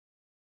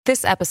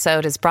This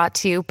episode is brought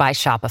to you by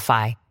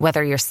Shopify.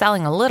 Whether you're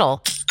selling a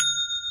little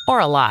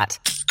or a lot,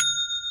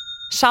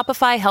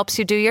 Shopify helps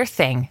you do your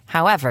thing,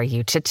 however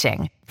you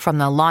cha-ching. From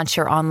the launch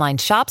your online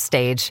shop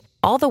stage,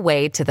 all the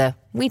way to the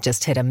we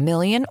just hit 1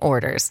 million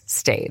orders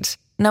stage.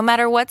 No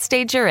matter what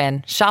stage you're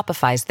in,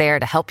 Shopify's there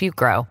to help you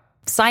grow.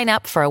 Sign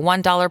up for a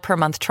 $1 per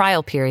month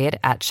trial period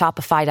at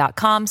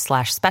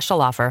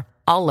shopify.com/special offer,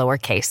 all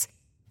lowercase.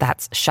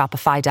 That's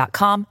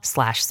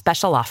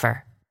shopify.com/special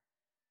offer.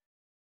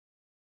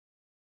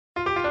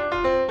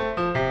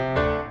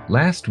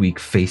 Last week,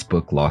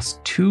 Facebook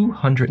lost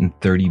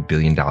 $230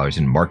 billion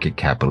in market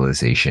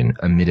capitalization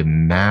amid a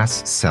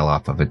mass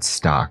sell-off of its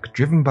stock,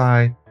 driven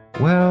by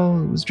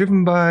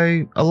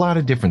a lot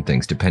of different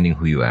things, depending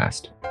who you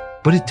asked.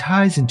 But it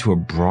ties into a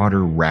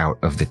broader rout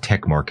of the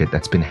tech market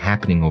that's been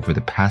happening over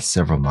the past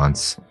several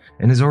months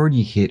and has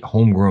already hit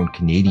homegrown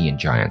Canadian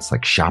giants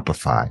like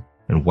Shopify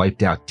and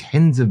wiped out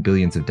tens of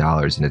billions of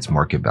dollars in its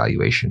market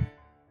valuation.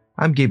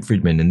 I'm Gabe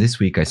Friedman, and this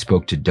week I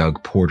spoke to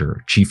Doug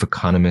Porter, chief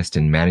economist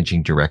and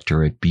managing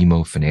director at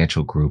BMO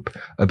Financial Group,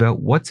 about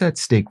what's at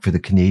stake for the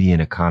Canadian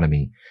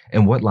economy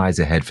and what lies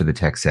ahead for the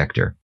tech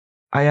sector.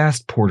 I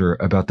asked Porter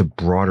about the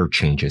broader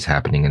changes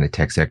happening in the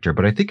tech sector,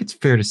 but I think it's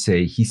fair to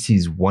say he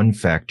sees one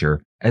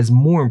factor as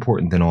more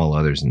important than all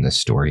others in this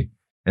story,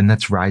 and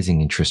that's rising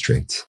interest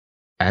rates.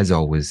 As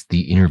always,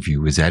 the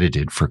interview is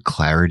edited for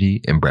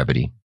clarity and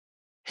brevity.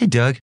 Hey,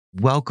 Doug,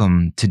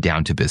 welcome to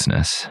Down to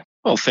Business.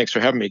 Well, thanks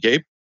for having me,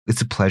 Gabe. It's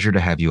a pleasure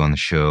to have you on the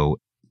show.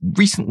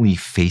 Recently,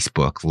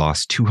 Facebook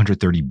lost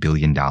 $230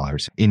 billion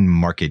in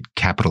market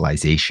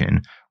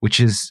capitalization, which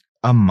is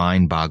a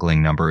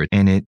mind-boggling number.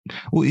 And it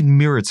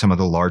mirrored some of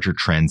the larger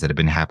trends that have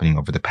been happening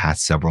over the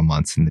past several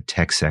months in the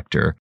tech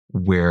sector,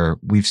 where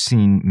we've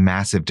seen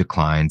massive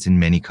declines in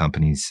many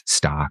companies'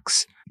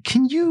 stocks.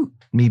 Can you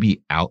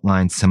maybe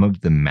outline some of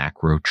the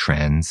macro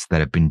trends that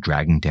have been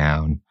dragging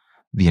down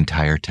the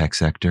entire tech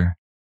sector?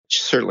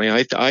 Certainly.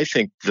 I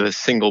think the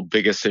single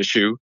biggest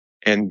issue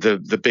and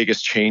the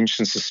biggest change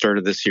since the start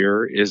of this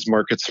year is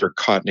markets are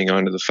cottoning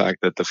on to the fact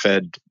that the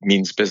Fed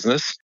means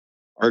business.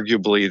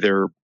 Arguably,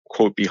 they're,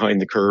 quote, behind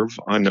the curve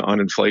on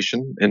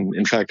inflation. And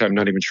in fact, I'm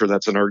not even sure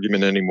that's an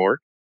argument anymore.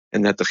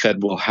 And that the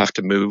Fed will have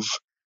to move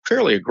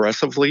fairly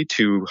aggressively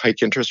to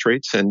hike interest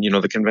rates. And,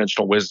 the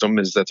conventional wisdom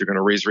is that they're going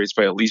to raise rates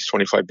by at least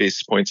 25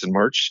 basis points in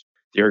March.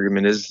 The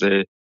argument is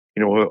that,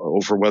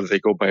 over whether they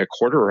go by a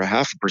quarter or a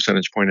half a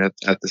percentage point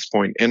at this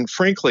point. And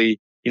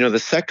frankly, the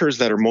sectors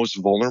that are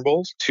most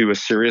vulnerable to a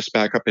serious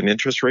backup in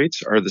interest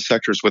rates are the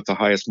sectors with the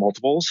highest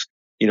multiples,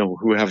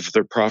 who have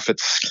their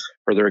profits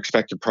or their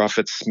expected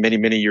profits many,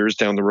 many years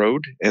down the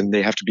road, and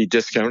they have to be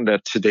discounted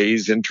at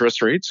today's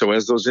interest rate. So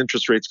as those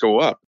interest rates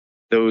go up,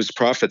 those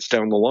profits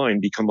down the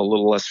line become a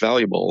little less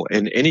valuable.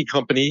 And any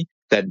company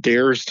that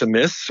dares to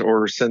miss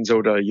or sends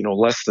out a,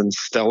 less than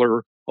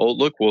stellar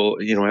outlook will,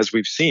 as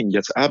we've seen,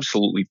 gets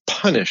absolutely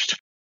punished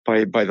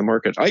by the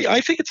market.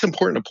 I think it's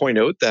important to point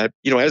out that,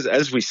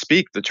 as we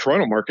speak, the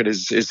Toronto market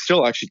is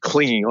still actually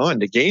clinging on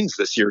to gains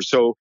this year.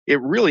 So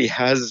it really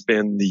has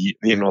been the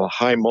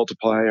high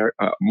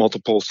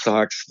multiple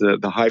stocks,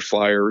 the high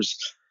flyers,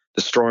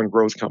 the strong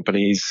growth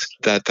companies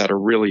that are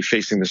really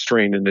facing the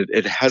strain, and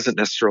it hasn't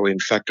necessarily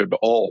infected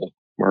all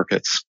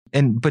markets.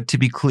 But to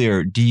be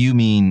clear, do you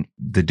mean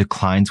the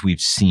declines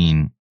we've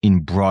seen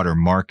in broader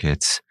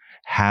markets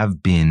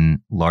have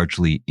been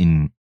largely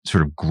in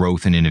sort of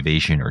growth and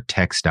innovation or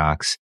tech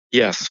stocks?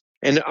 Yes.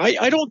 And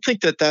I don't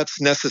think that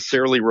that's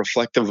necessarily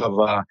reflective of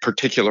a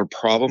particular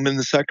problem in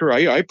the sector.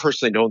 I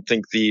personally don't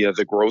think the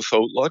growth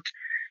outlook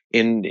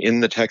in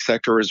the tech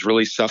sector has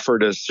really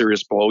suffered a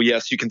serious blow.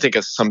 Yes, you can think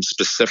of some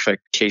specific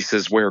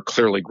cases where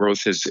clearly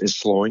growth is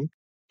slowing.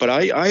 But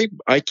I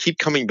keep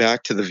coming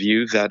back to the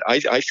view that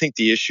I think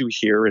the issue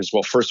here is,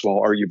 well, first of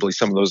all, arguably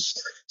some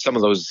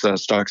of those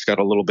stocks got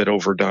a little bit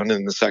overdone,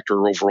 and the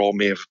sector overall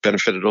may have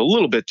benefited a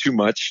little bit too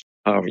much,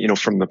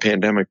 from the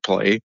pandemic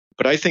play.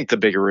 But I think the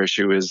bigger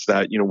issue is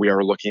that, we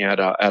are looking at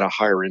a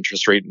higher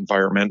interest rate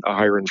environment, a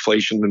higher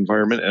inflation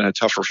environment, and a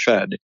tougher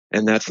Fed.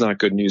 And that's not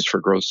good news for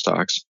growth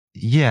stocks.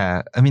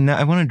 Yeah. I mean,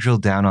 I want to drill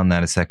down on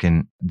that a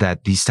second,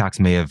 that these stocks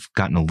may have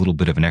gotten a little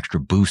bit of an extra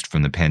boost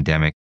from the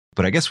pandemic.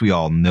 But I guess we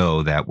all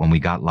know that when we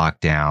got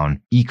locked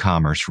down,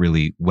 e-commerce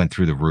really went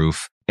through the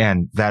roof.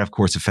 And that, of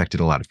course, affected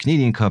a lot of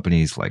Canadian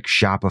companies like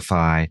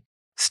Shopify.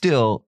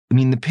 Still, I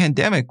mean, the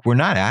pandemic, we're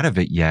not out of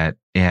it yet.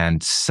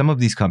 And some of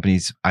these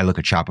companies, I look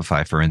at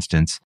Shopify, for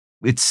instance,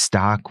 its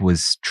stock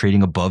was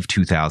trading above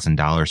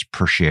 $2,000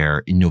 per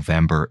share in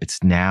November.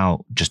 It's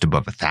now just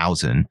above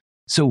 $1,000.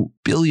 So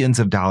billions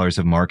of dollars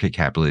of market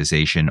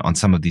capitalization on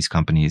some of these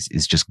companies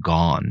is just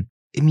gone.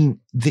 I mean,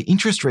 the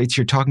interest rates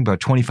you're talking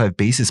about, 25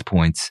 basis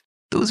points,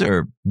 those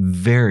are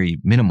very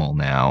minimal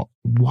now.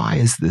 Why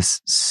is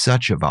this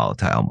such a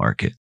volatile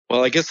market?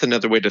 Well, I guess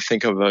another way to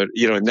think of it,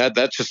 and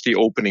that's just the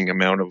opening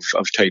amount of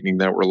tightening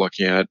that we're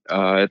looking at.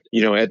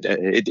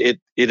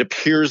 It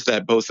appears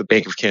that both the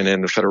Bank of Canada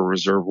and the Federal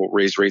Reserve will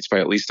raise rates by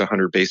at least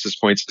 100 basis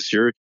points this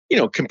year.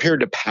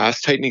 Compared to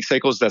past tightening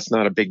cycles, that's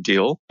not a big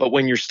deal. But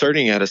when you're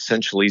starting at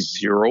essentially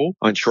zero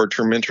on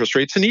short-term interest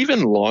rates and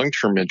even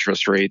long-term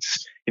interest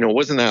rates, it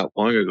wasn't that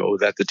long ago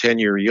that the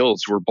 10-year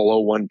yields were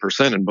below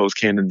 1% in both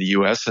Canada and the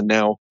US. And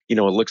now, it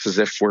looks as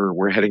if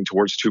we're heading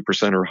towards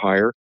 2% or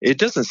higher. It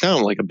doesn't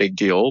sound like a big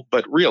deal,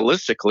 but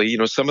realistically,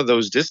 some of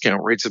those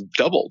discount rates have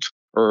doubled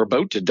or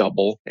about to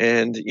double.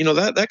 And,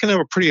 that can have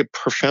a pretty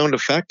profound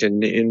effect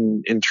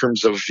in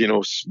terms of,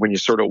 when you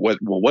sort of,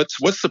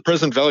 what's the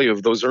present value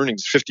of those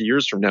earnings 50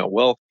 years from now?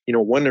 Well,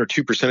 1 or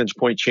 2 percentage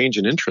point change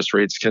in interest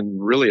rates can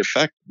really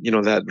affect,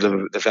 that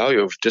the value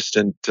of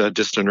distant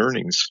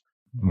earnings.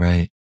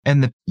 Right.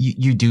 And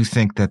you do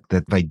think that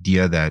the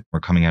idea that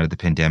we're coming out of the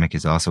pandemic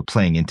is also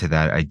playing into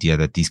that idea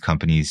that these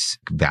companies'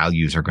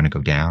 values are going to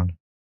go down?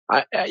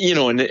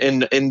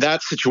 In that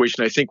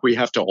situation, I think we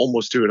have to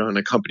almost do it on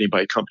a company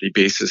by company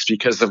basis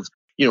because of,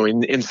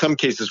 in some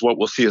cases, what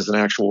we'll see is an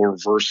actual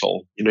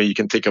reversal. You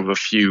can think of a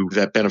few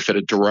that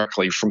benefited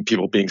directly from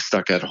people being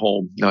stuck at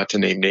home, not to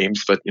name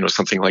names, but,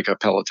 something like a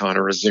Peloton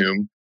or a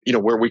Zoom,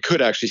 where we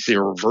could actually see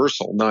a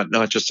reversal,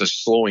 not just a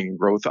slowing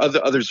growth.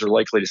 Others are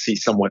likely to see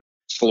somewhat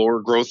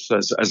slower growth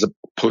as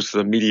opposed to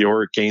the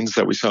meteoric gains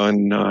that we saw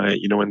in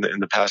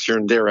the past year.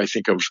 And there, I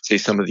think of, say,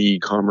 some of the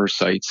e-commerce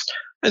sites.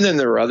 And then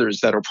there are others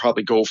that will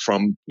probably go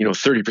from,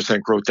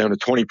 30% growth down to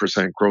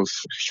 20% growth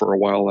for a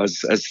while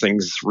as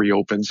things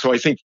reopen. So I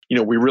think,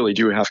 we really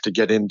do have to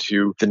get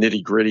into the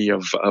nitty gritty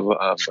of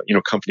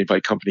company by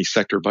company,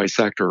 sector by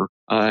sector.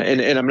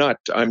 And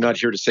I'm not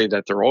here to say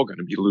that they're all going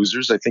to be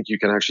losers. I think you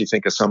can actually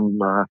think of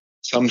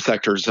some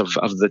sectors of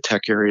the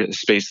tech area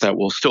space that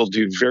will still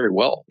do very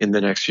well in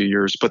the next few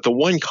years. But the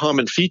one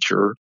common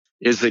feature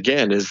is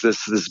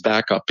this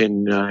backup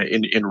in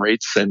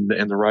rates and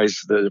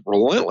the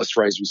relentless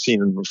rise we've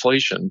seen in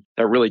inflation.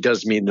 That really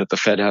does mean that the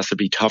Fed has to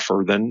be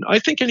tougher than I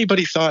think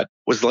anybody thought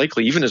was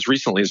likely, even as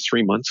recently as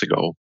 3 months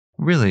ago.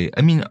 Really?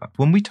 I mean,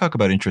 when we talk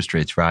about interest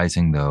rates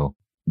rising, though,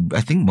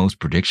 I think most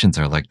predictions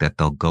are like that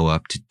they'll go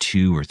up to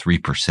 2 or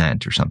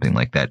 3% or something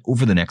like that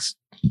over the next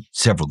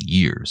several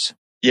years.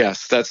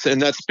 Yes, that's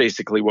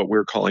basically what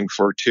we're calling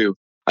for too.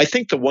 I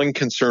think the one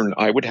concern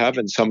I would have,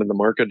 and some in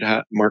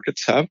the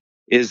markets have,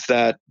 is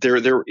that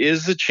there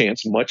is a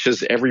chance, much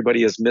as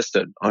everybody has missed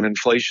it on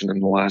inflation in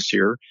the last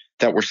year,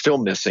 that we're still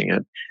missing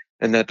it,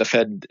 and that the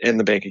Fed and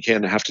the Bank of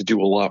Canada have to do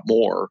a lot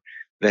more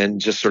than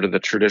just sort of the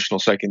traditional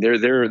cycling.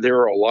 There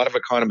are a lot of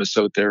economists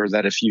out there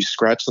that if you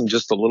scratch them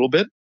just a little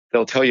bit,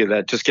 they'll tell you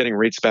that just getting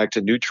rates back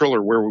to neutral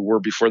or where we were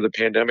before the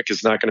pandemic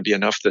is not going to be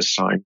enough this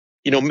time.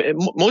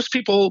 Most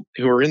people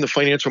who are in the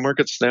financial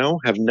markets now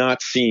have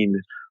not seen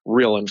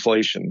real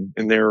inflation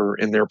in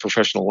their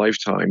professional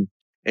lifetime.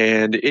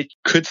 And it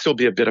could still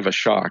be a bit of a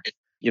shock,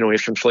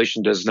 if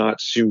inflation does not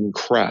soon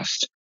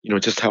crest,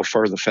 just how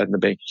far the Fed and the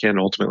Bank can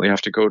ultimately have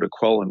to go to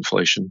quell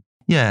inflation.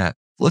 Yeah.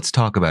 Let's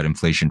talk about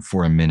inflation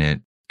for a minute.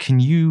 Can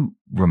you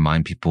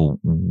remind people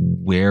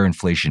where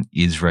inflation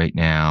is right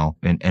now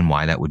and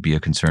why that would be a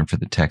concern for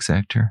the tech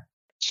sector?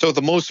 So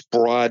the most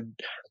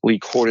broadly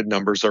quoted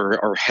numbers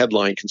are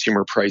headline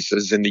consumer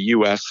prices. In the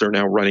US, they're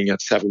now running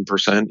at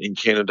 7%. In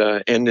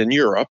Canada and in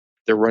Europe,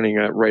 they're running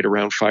at right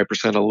around 5%,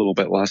 a little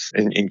bit less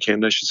in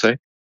Canada, I should say.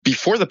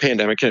 Before the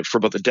pandemic, for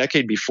about the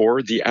decade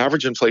before, the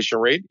average inflation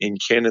rate in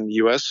Canada and the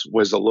US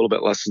was a little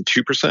bit less than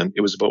 2%.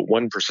 It was about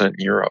 1% in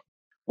Europe.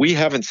 We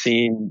haven't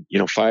seen,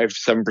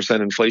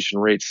 5-7% inflation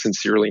rates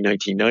since the early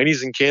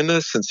 1990s in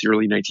Canada, since the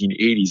early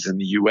 1980s in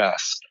the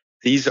US.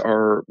 These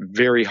are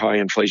very high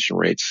inflation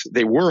rates.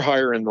 They were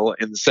higher in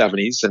the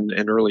 70s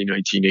and early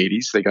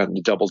 1980s. They got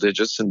into double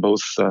digits in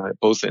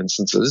both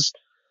instances.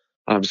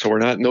 So we're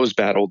not in those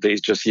bad old days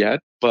just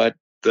yet. But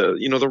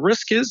the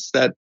risk is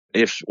that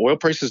if oil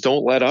prices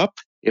don't let up,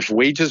 if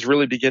wages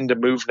really begin to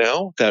move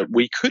now, that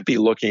we could be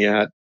looking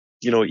at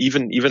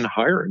even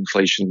higher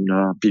inflation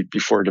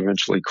before it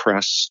eventually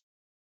crests.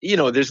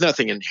 There's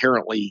nothing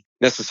inherently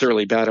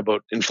necessarily bad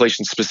about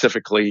inflation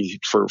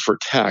specifically for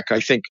tech. I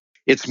think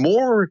it's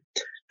more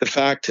the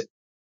fact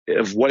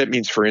of what it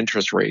means for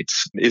interest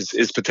rates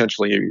is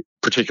potentially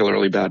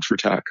particularly bad for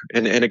tech.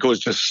 And it goes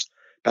just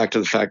back to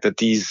the fact that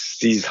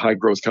these high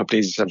growth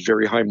companies have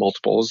very high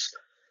multiples,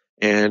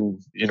 and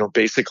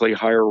basically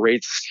higher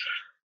rates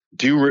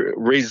do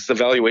raise the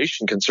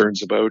valuation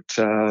concerns about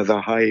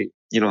the high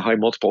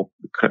multiple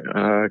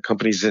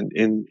companies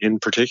in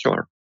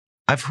particular.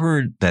 I've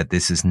heard that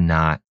this is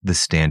not the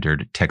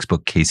standard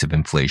textbook case of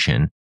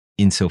inflation,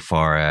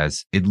 insofar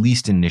as, at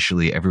least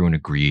initially, everyone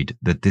agreed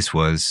that this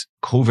was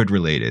COVID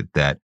related,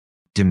 that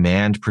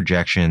demand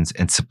projections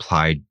and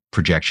supply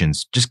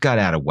projections just got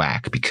out of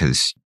whack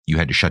because you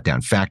had to shut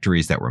down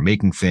factories that were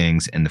making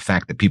things, and the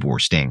fact that people were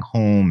staying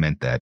home meant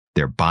that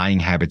their buying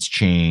habits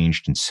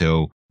changed. And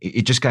so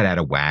it just got out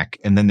of whack.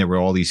 And then there were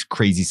all these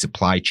crazy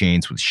supply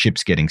chains with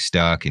ships getting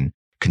stuck and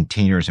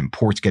containers and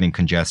ports getting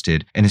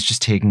congested. And it's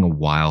just taking a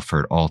while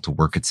for it all to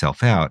work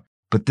itself out.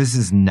 but this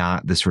is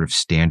not the sort of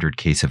standard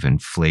case of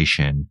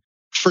inflation.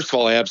 First of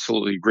all, I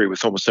absolutely agree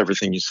with almost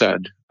everything you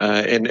said.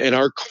 And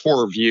our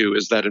core view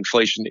is that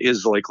inflation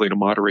is likely to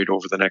moderate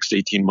over the next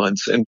 18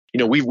 months. And,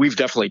 we've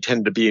definitely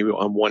tended to be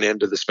on one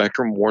end of the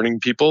spectrum, warning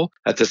people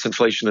that this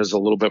inflation is a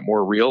little bit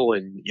more real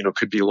and,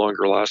 could be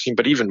longer lasting.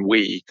 But even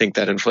we think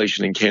that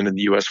inflation in Canada and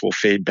the US will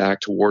fade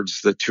back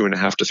towards the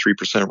 2.5% to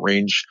 3%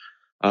 range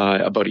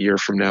about a year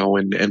from now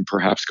and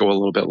perhaps go a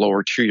little bit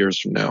lower 2 years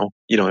from now.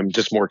 I'm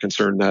just more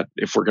concerned that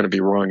if we're going to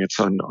be wrong, it's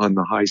on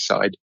the high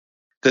side.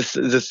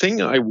 The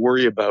thing I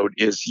worry about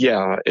is,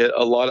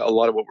 a lot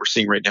of what we're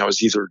seeing right now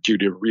is either due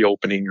to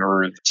reopening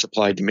or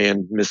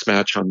supply-demand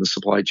mismatch on the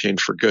supply chain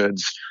for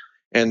goods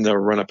and the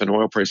run-up in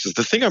oil prices.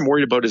 The thing I'm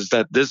worried about is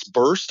that this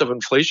burst of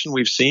inflation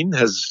we've seen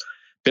has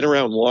been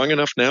around long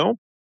enough now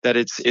that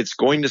it's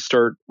going to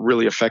start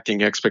really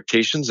affecting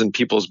expectations and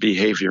people's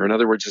behavior. In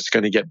other words, it's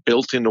going to get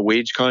built into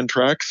wage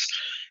contracts.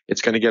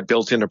 It's going to get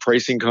built into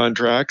pricing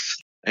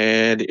contracts.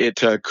 And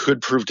it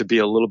could prove to be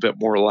a little bit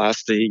more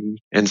lasting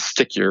and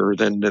stickier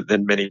than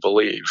many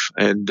believe.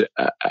 And,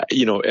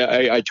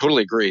 I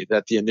totally agree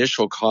that the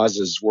initial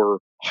causes were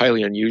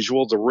highly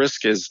unusual. The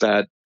risk is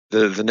that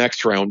the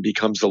next round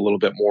becomes a little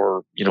bit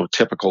more,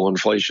 typical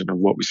inflation of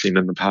what we've seen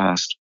in the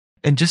past.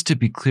 And just to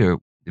be clear,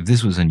 if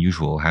this was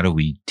unusual, how do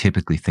we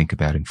typically think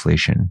about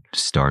inflation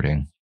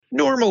starting?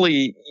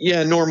 Normally,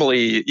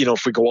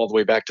 if we go all the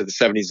way back to the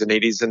 70s and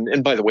 80s,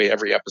 and by the way,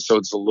 every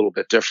episode's a little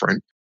bit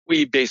different.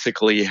 We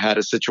basically had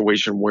a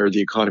situation where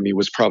the economy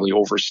was probably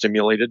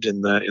overstimulated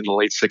in the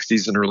late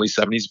 60s and early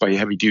 70s by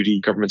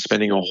heavy-duty government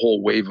spending. A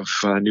whole wave of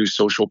new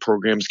social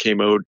programs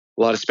came out,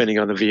 a lot of spending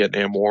on the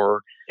Vietnam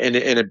War, and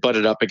it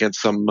butted up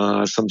against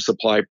some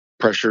supply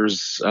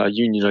pressures.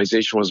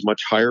 Unionization was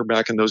much higher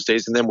back in those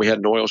days, and then we had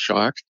an oil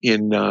shock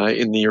in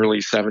the early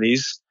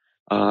 70s.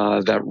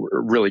 That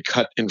really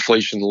cut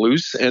inflation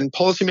loose, and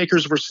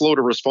policymakers were slow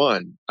to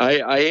respond. I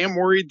am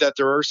worried that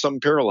there are some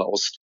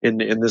parallels in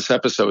this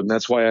episode, and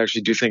that's why I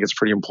actually do think it's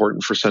pretty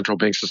important for central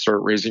banks to start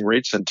raising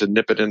rates and to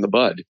nip it in the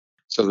bud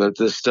so that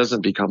this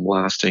doesn't become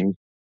lasting.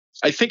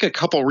 I think a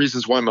couple of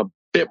reasons why I'm a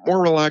bit more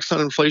relaxed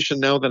on inflation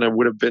now than I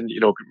would have been,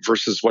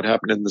 versus what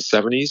happened in the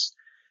 70s,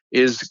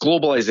 is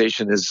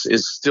globalization is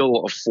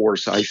still a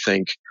force, I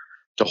think,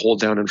 to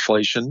hold down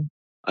inflation.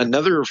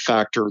 Another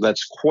factor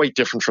that's quite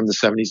different from the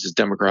 70s is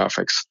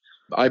demographics.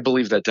 I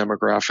believe that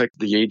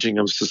the aging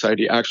of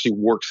society, actually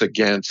works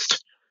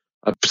against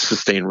a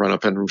sustained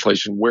run-up in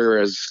inflation,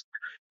 whereas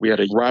we had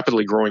a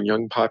rapidly growing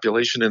young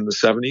population in the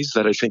 70s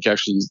that I think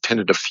actually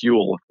tended to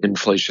fuel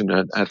inflation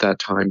at that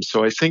time.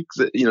 So I think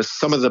that,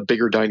 some of the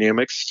bigger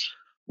dynamics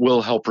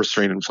will help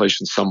restrain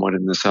inflation somewhat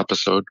in this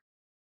episode.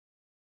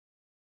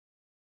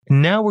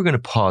 Now we're going to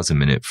pause a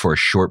minute for a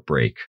short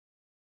break.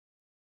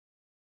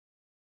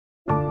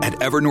 At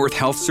Evernorth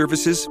Health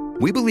Services,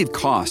 we believe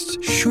costs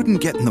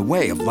shouldn't get in the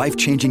way of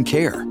life-changing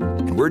care,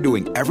 and we're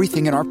doing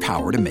everything in our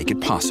power to make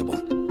it possible.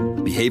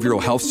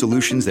 Behavioral health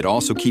solutions that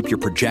also keep your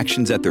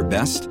projections at their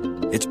best?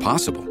 It's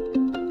possible.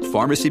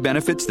 Pharmacy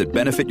benefits that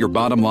benefit your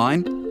bottom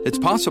line? It's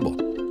possible.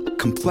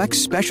 Complex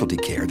specialty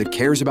care that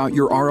cares about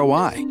your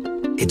ROI?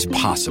 It's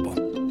possible.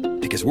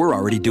 Because we're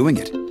already doing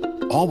it.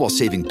 All while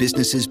saving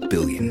businesses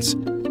billions.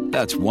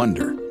 That's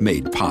Wonder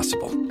made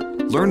possible.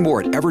 Learn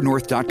more at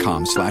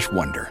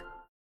evernorth.com/wonder.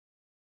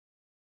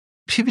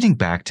 Pivoting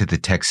back to the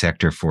tech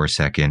sector for a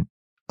second,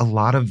 a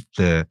lot of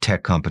the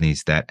tech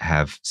companies that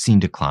have seen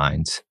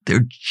declines,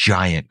 they're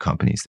giant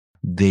companies.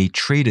 They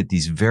trade at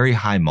these very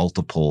high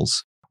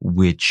multiples,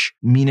 which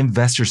mean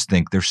investors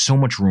think there's so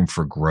much room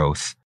for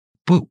growth.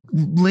 But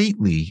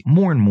lately,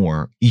 more and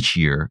more each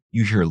year,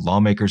 you hear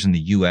lawmakers in the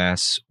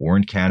US or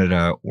in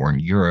Canada or in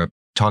Europe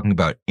talking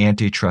about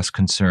antitrust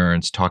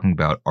concerns, talking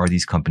about, are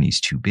these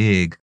companies too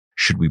big?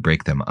 Should we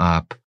break them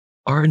up?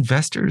 Are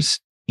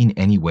investors in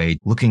any way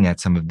looking at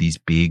some of these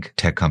big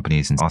tech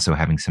companies and also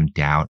having some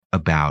doubt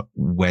about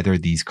whether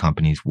these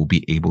companies will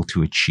be able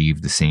to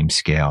achieve the same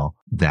scale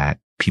that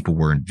people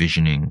were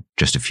envisioning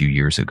just a few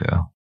years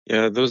ago?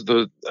 Yeah, those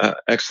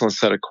excellent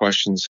set of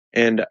questions.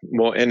 And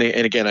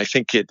again, I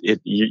think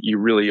you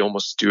really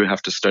almost do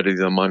have to study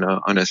them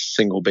on a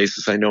single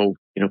basis. I know,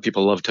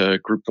 people love to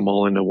group them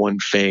all into one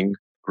FANG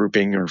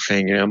grouping or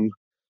FANG-M.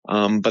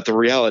 But the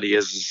reality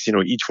is,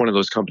 each one of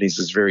those companies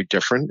is very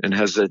different and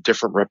has a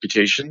different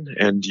reputation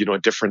and, a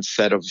different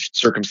set of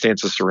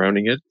circumstances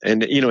surrounding it.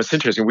 And, it's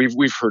interesting.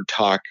 We've heard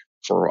talk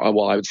for, I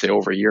would say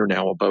over a year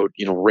now about,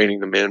 reining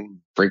them in,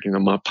 breaking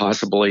them up,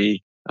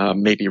 possibly,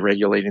 maybe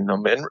regulating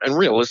them. And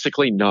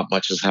realistically, not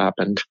much has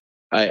happened.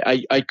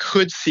 I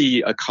could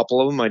see a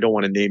couple of them. I don't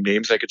want to name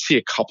names. I could see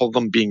a couple of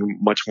them being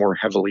much more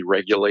heavily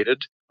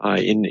regulated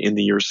in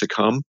the years to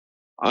come.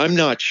 I'm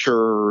not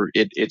sure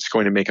it's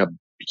going to make a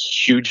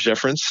huge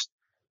difference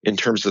in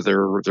terms of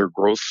their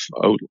growth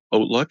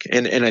outlook.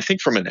 And I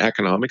think from an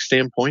economic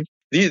standpoint,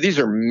 these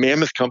are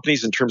mammoth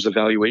companies in terms of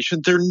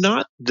valuation. They're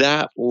not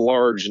that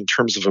large in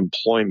terms of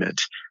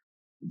employment.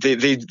 They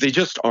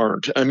just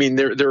aren't. I mean,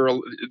 they're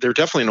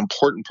definitely an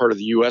important part of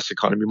the U.S.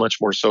 economy, much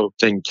more so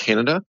than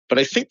Canada. But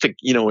I think that,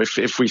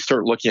 if we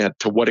start looking at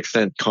to what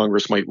extent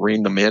Congress might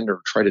rein them in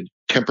or try to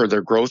temper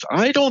their growth,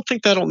 I don't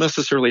think that'll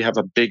necessarily have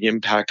a big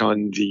impact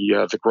on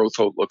the growth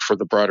outlook for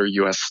the broader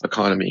U.S.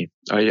 economy.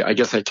 I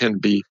guess I tend to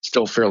be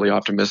still fairly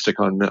optimistic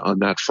on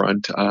that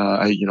front.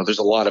 There's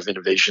a lot of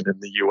innovation in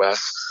the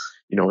U.S.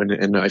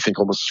 And I think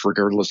almost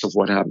regardless of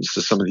what happens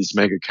to some of these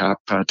mega cap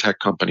tech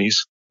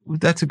companies.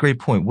 That's a great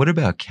point. What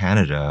about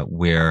Canada,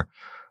 where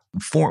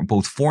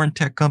both foreign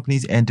tech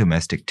companies and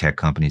domestic tech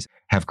companies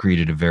have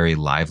created a very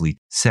lively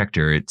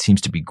sector? It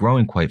seems to be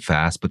growing quite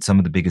fast, but some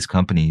of the biggest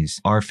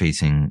companies are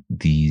facing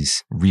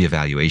these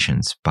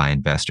reevaluations by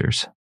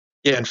investors.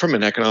 Yeah, and from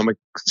an economic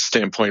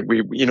standpoint,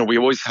 we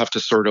always have to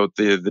sort out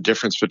the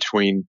difference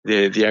between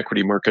the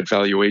equity market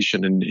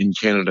valuation in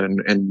Canada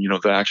and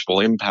the actual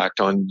impact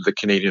on the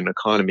Canadian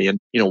economy. And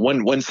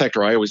one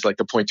sector I always like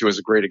to point to as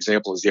a great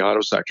example is the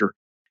auto sector.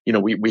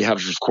 We have,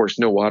 of course,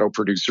 no auto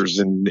producers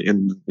in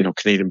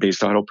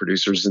Canadian-based auto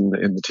producers in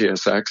the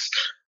TSX,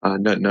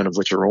 none of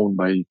which are owned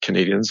by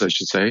Canadians, I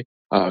should say.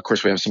 Of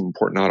course, we have some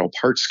important auto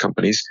parts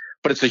companies,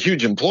 but it's a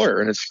huge employer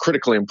and it's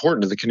critically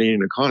important to the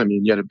Canadian economy,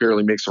 and yet it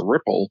barely makes a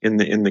ripple in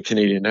the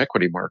Canadian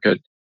equity market.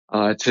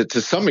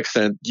 To some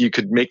extent, you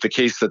could make the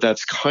case that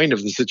that's kind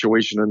of the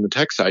situation on the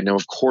tech side. Now,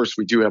 of course,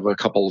 we do have a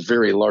couple of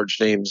very large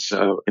names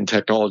in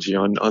technology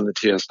on the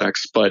TSX,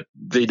 but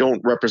they don't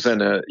represent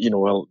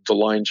the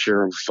lion's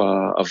share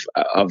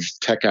of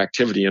tech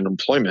activity and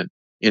employment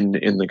in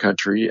the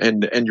country.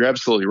 And you're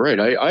absolutely right.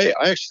 I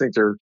actually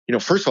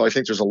think first of all, I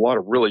think there's a lot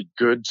of really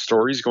good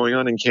stories going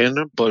on in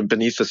Canada, but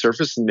beneath the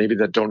surface, and maybe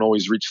that don't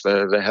always reach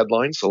the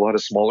headlines. A lot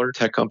of smaller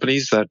tech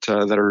companies that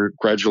are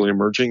gradually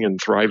emerging and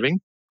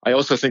thriving. I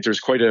also think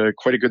there's quite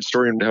a good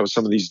story in how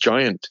some of these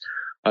giant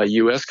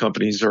U.S.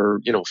 companies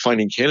are,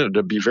 finding Canada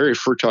to be very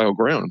fertile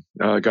ground.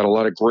 Got a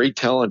lot of great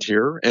talent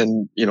here,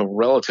 and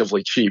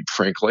relatively cheap,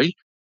 frankly,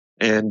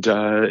 and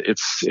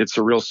it's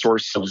a real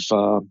source of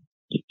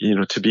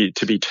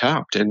to be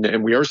tapped.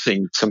 And we are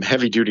seeing some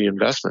heavy duty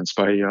investments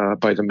by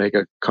the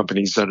mega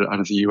companies out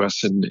of the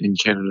U.S. and in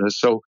Canada.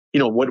 So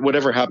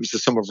whatever happens to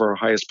some of our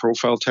highest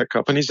profile tech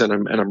companies, and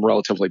I'm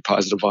relatively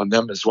positive on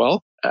them as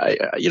well.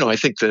 I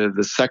think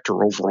the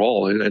sector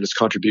overall and its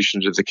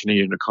contribution to the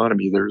Canadian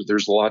economy,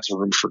 there's lots of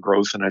room for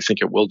growth, and I think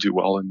it will do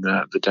well in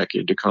the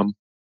decade to come.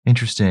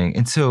 Interesting.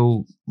 And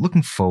so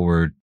looking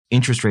forward,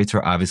 interest rates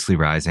are obviously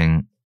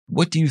rising.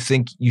 What do you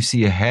think you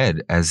see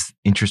ahead as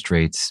interest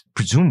rates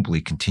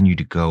presumably continue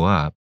to go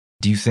up?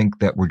 Do you think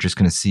that we're just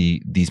going to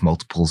see these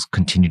multiples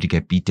continue to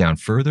get beat down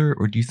further,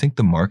 or do you think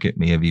the market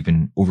may have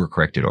even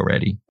overcorrected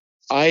already?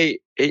 I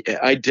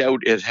doubt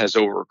it has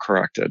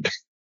overcorrected.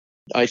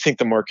 I think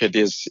the market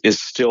is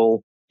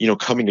still,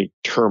 coming to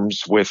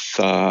terms with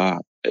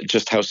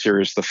just how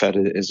serious the Fed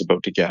is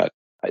about to get.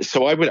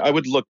 So I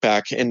would look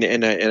back, and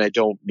I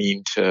don't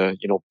mean to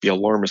be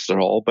alarmist at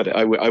all, but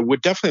I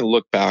would definitely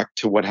look back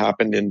to what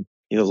happened in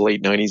the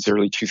late 90s,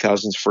 early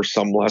 2000s for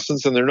some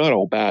lessons, and they're not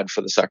all bad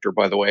for the sector,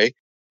 by the way.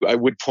 I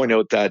would point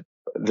out that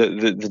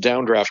the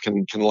downdraft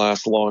can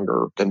last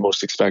longer than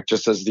most expect,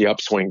 just as the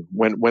upswing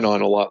went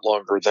on a lot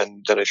longer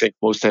than I think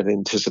most had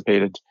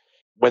anticipated.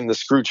 When the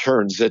screw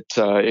turns, it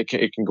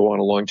can go on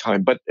a long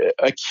time. But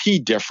a key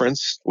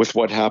difference with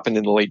what happened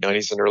in the late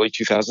 90s and early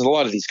 2000s, a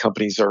lot of these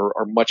companies are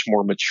much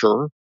more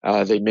mature.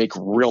 They make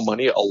real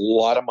money, a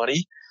lot of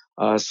money.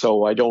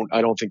 So I don't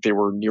think they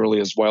were nearly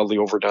as wildly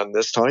overdone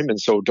this time, and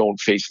so don't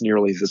face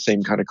nearly the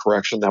same kind of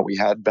correction that we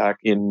had back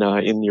in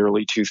the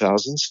early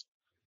 2000s.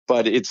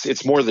 But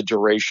it's more the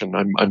duration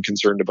I'm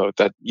concerned about.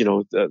 That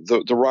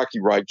the rocky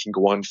ride can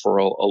go on for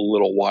a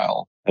little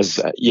while as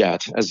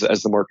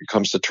the market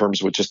comes to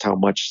terms with just how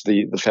much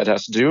the Fed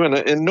has to do,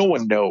 and no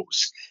one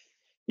knows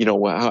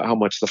how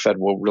much the Fed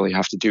will really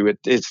have to do.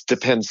 It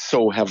depends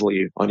so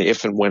heavily on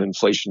if and when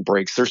inflation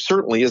breaks. There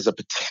certainly is a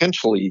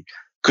potentially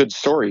good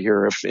story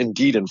here if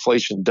indeed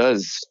inflation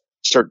does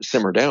start to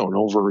simmer down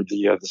over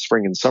the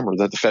spring and summer,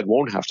 that the Fed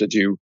won't have to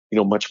do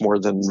much more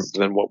than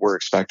what we're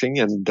expecting,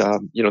 and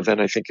then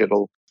I think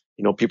it'll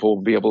people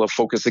will be able to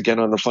focus again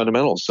on the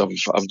fundamentals of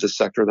this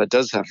sector that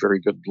does have very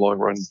good long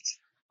run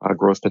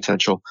growth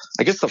potential.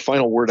 I guess the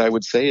final word I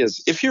would say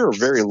is, if you're a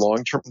very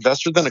long term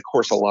investor, then of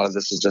course a lot of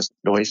this is just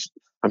noise.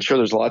 I'm sure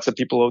there's lots of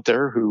people out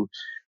there who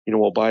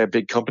will buy a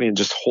big company and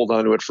just hold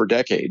on to it for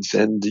decades,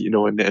 and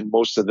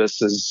most of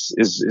this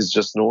is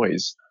just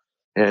noise.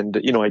 And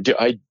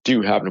I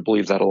do happen to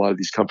believe that a lot of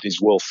these companies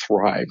will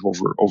thrive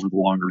over the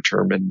longer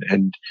term,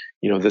 and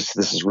this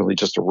is really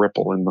just a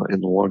ripple in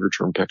the longer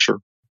term picture.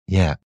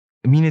 Yeah,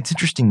 I mean, it's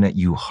interesting that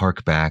you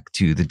hark back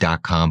to the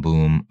 .com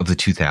boom of the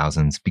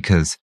 2000s,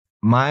 because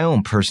my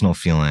own personal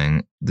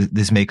feeling,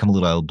 this may come a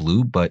little out of the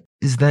blue, but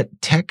is that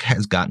tech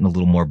has gotten a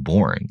little more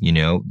boring.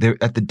 There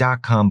at the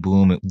 .com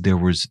boom, there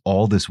was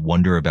all this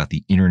wonder about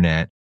the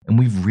internet, and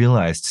we've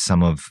realized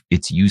some of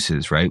its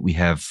uses. Right, we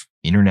have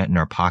internet in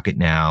our pocket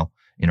now,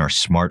 in our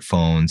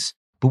smartphones,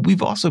 but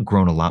we've also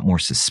grown a lot more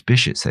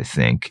suspicious, I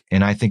think.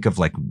 And I think of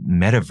like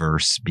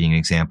metaverse being an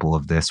example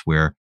of this,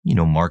 where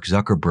Mark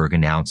Zuckerberg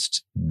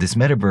announced this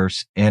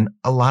metaverse, and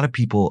a lot of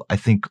people, I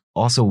think,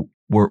 also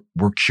were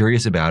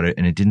curious about it,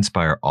 and it did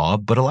inspire awe.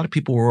 But a lot of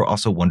people were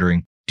also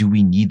wondering, do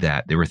we need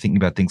that? They were thinking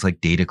about things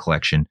like data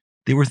collection.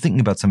 They were thinking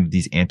about some of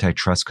these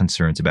antitrust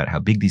concerns about how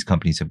big these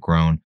companies have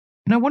grown.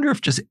 And I wonder if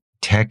just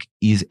tech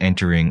is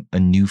entering a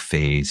new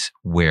phase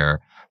where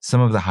some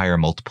of the higher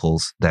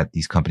multiples that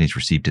these companies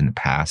received in the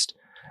past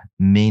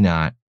may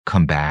not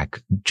come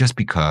back just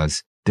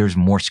because there's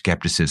more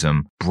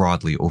skepticism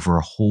broadly over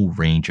a whole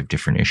range of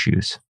different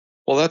issues.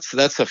 Well,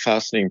 that's a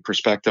fascinating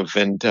perspective,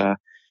 and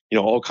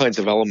all kinds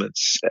of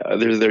elements.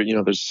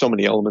 There's so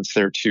many elements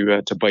there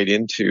to bite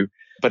into.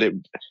 But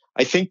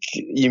I think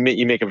you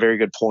make a very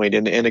good point,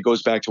 and it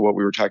goes back to what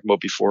we were talking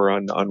about before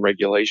on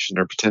regulation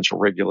or potential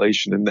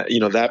regulation, and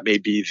that may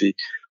be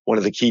one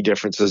of the key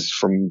differences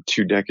from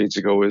 2 decades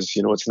ago. Is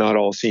it's not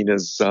all seen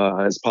as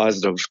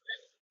positive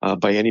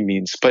by any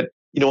means, but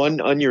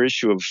on your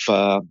issue of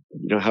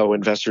how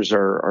investors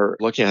are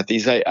looking at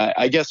these,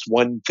 I guess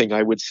one thing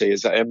I would say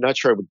is I'm not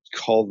sure I would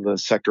call the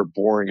sector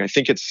boring. I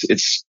think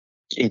it's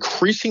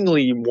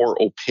increasingly more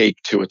opaque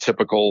to a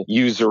typical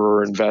user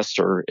or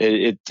investor.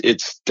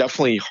 It's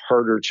definitely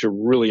harder to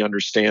really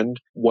understand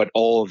what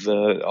all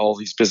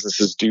these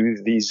businesses do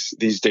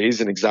these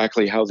days and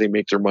exactly how they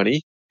make their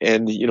money.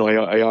 And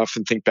I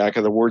often think back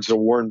on the words of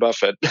Warren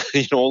Buffett.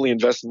 Only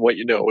invest in what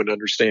you know and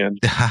understand.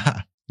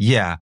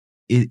 Yeah.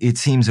 It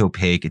seems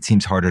opaque. It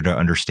seems harder to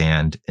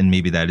understand. And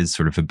maybe that is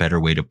sort of a better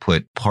way to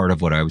put part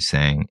of what I was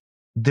saying.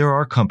 There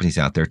are companies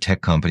out there,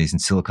 tech companies in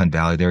Silicon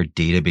Valley. There are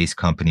database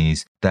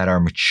companies that are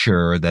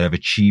mature, that have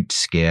achieved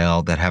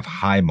scale, that have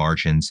high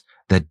margins,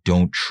 that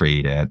don't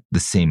trade at the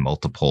same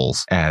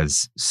multiples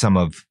as some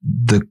of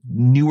the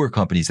newer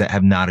companies that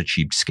have not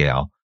achieved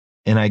scale.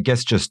 And I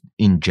guess just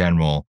in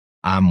general,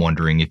 I'm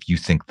wondering if you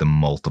think the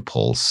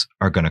multiples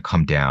are going to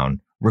come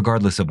down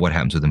regardless of what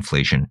happens with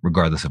inflation,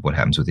 regardless of what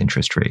happens with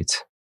interest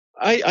rates.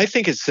 I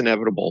think it's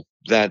inevitable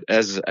that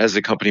as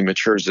a company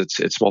matures,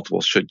 its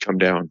multiples should come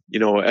down.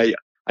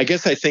 I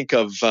guess I think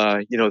of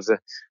a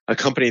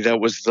company that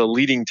was the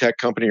leading tech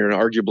company, or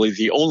arguably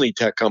the only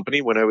tech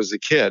company when I was a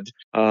kid,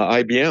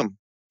 IBM.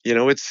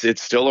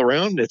 It's still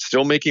around, it's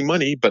still making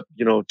money, but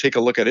take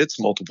a look at its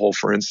multiple,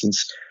 for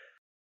instance.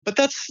 But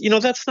that's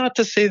not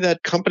to say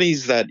that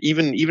companies that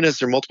even as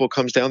their multiple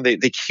comes down, they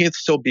can't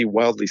still be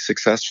wildly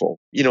successful.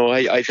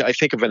 I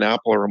think of an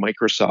Apple or a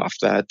Microsoft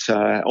that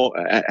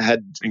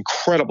had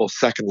incredible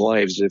second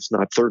lives, if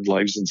not third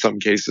lives in some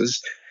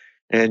cases,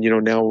 and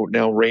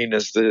now reign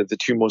as the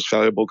 2 most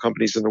valuable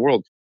companies in the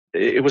world.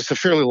 It was a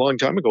fairly long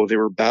time ago. They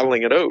were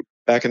battling it out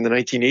back in the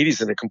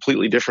 1980s in a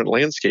completely different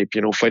landscape.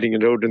 Fighting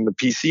it out in the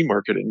PC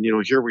market, and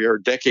here we are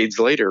decades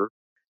later,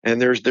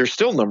 and they're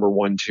still number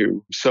 1,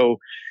 2. So.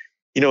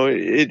 A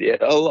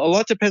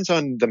lot depends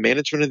on the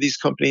management of these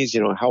companies,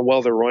 how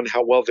well they're run,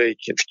 how well they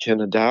can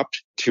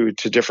adapt to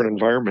different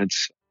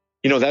environments.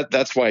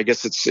 That's why I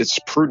guess it's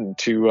prudent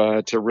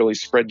to really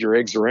spread your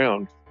eggs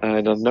around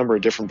in a number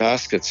of different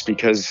baskets,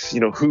 because,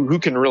 who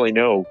can really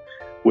know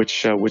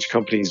which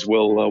companies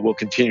will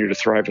continue to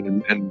thrive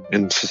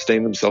and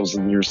sustain themselves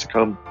in the years to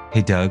come.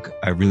 Hey, Doug,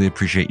 I really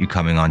appreciate you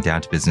coming on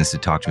Down to Business to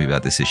talk to me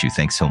about this issue.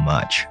 Thanks so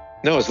much.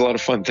 No, it was a lot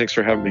of fun. Thanks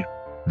for having me.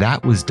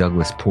 That was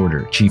Douglas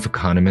Porter, Chief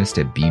Economist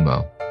at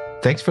BMO.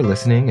 Thanks for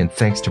listening, and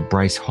thanks to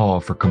Bryce Hall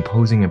for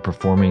composing and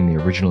performing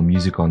the original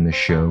music on this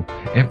show,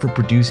 and for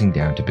producing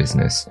Down to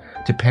Business,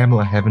 to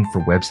Pamela Heaven for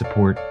web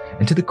support,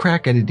 and to the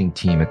crack editing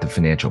team at the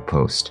Financial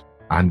Post.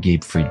 I'm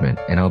Gabe Friedman,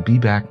 and I'll be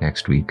back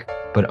next week.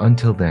 But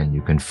until then,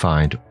 you can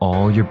find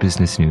all your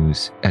business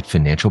news at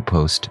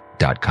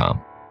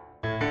financialpost.com.